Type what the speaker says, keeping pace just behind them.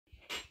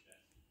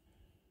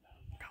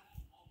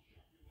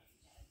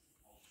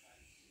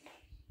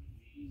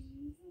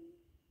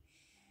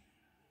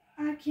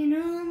I can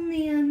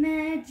only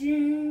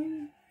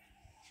imagine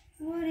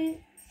what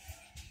it's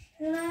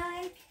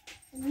like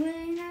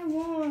when I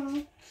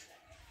walk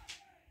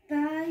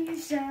by your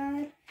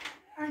side.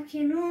 I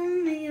can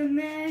only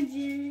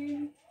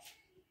imagine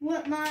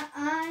what my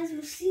eyes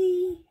will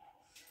see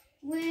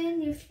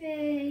when your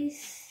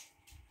face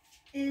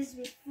is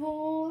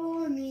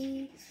before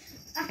me.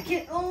 I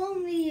can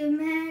only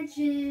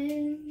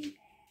imagine.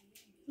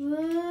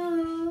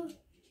 Oh,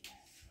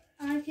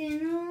 I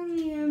can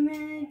only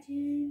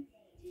imagine.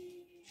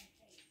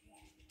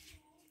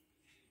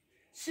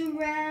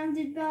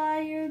 Surrounded by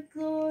your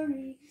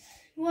glory,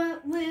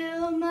 what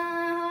will my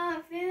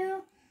heart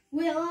feel?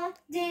 Will I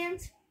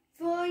dance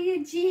for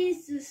you,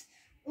 Jesus,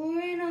 or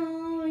in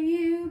all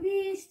you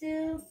be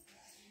still?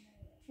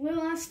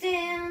 Will I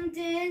stand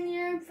in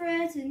your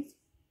presence,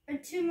 or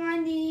to my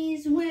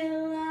knees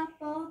will I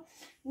fall?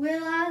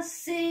 Will I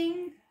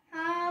sing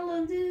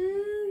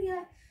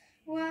hallelujah?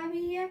 Will I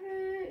be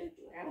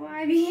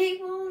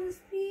able to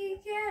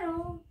speak at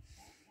all?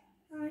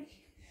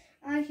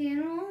 I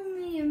can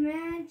only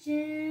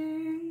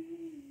imagine.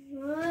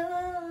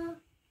 Oh,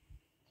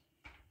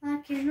 I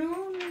can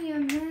only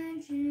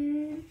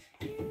imagine.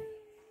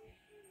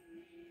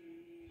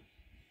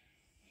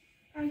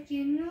 I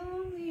can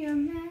only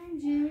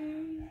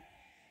imagine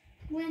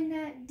when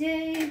that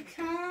day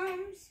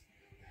comes,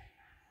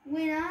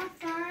 when I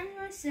find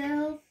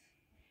myself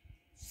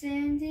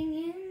standing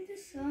in the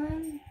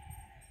sun.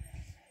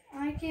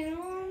 I can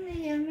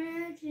only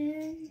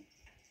imagine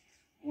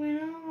when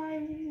all I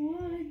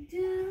would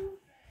do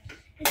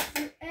is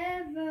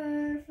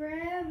forever,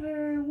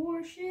 forever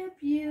worship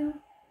you.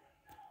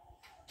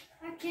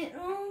 I can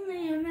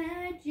only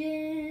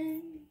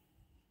imagine.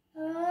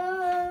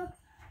 Oh,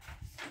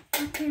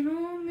 I can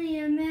only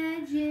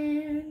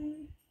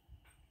imagine.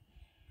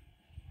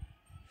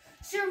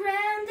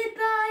 Surrounded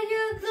by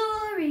your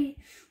glory,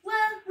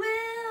 what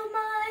will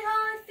my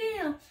heart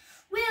feel?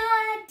 Will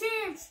I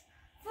dance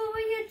for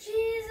you,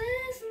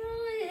 Jesus?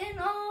 In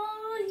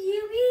all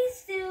you be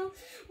still?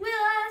 Will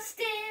I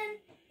stand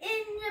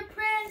in your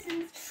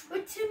presence, or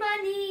to my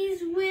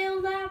knees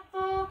will I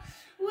fall?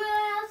 Will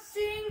I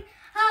sing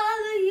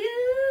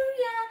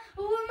hallelujah,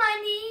 or my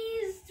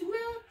knees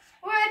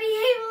or I be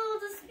able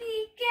to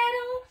speak at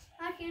all?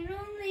 I can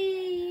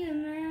only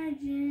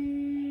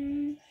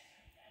imagine.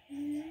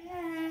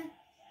 Yeah,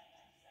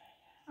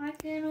 I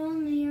can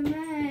only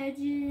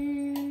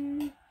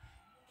imagine.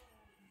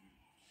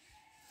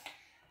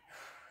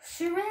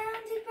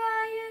 Surrounded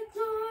by your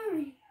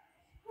glory,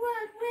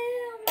 what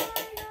will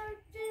my heart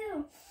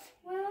do?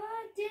 Will I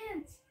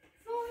dance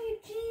for you,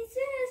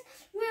 Jesus?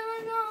 Will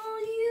in all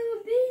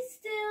you be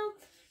still?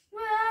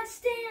 Will I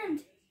stand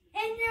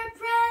in your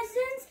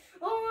presence,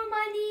 or on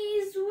my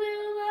knees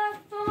will I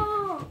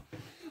fall?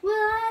 Will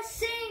I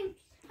sing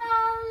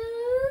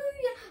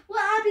hallelujah? Will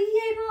I be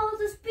able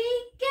to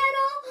speak at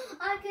all?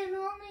 I can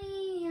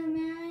only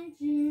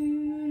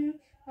imagine.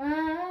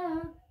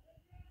 Oh,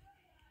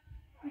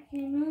 I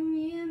can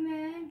only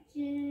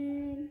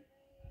imagine.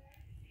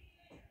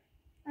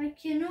 I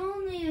can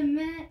only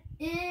imagine.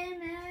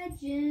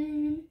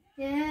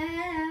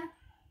 Yeah,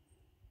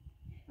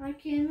 I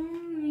can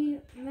only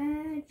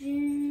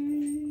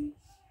imagine.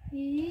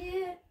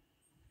 Yeah,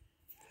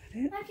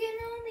 I can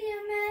only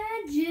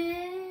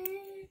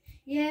imagine.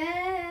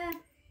 Yeah,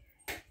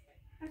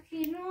 I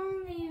can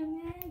only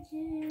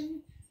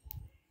imagine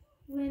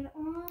when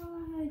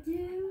all I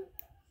do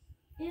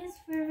is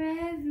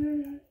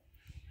forever,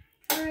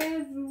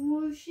 forever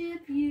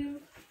worship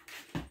you.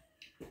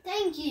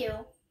 Thank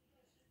you.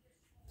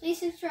 Please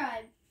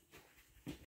subscribe.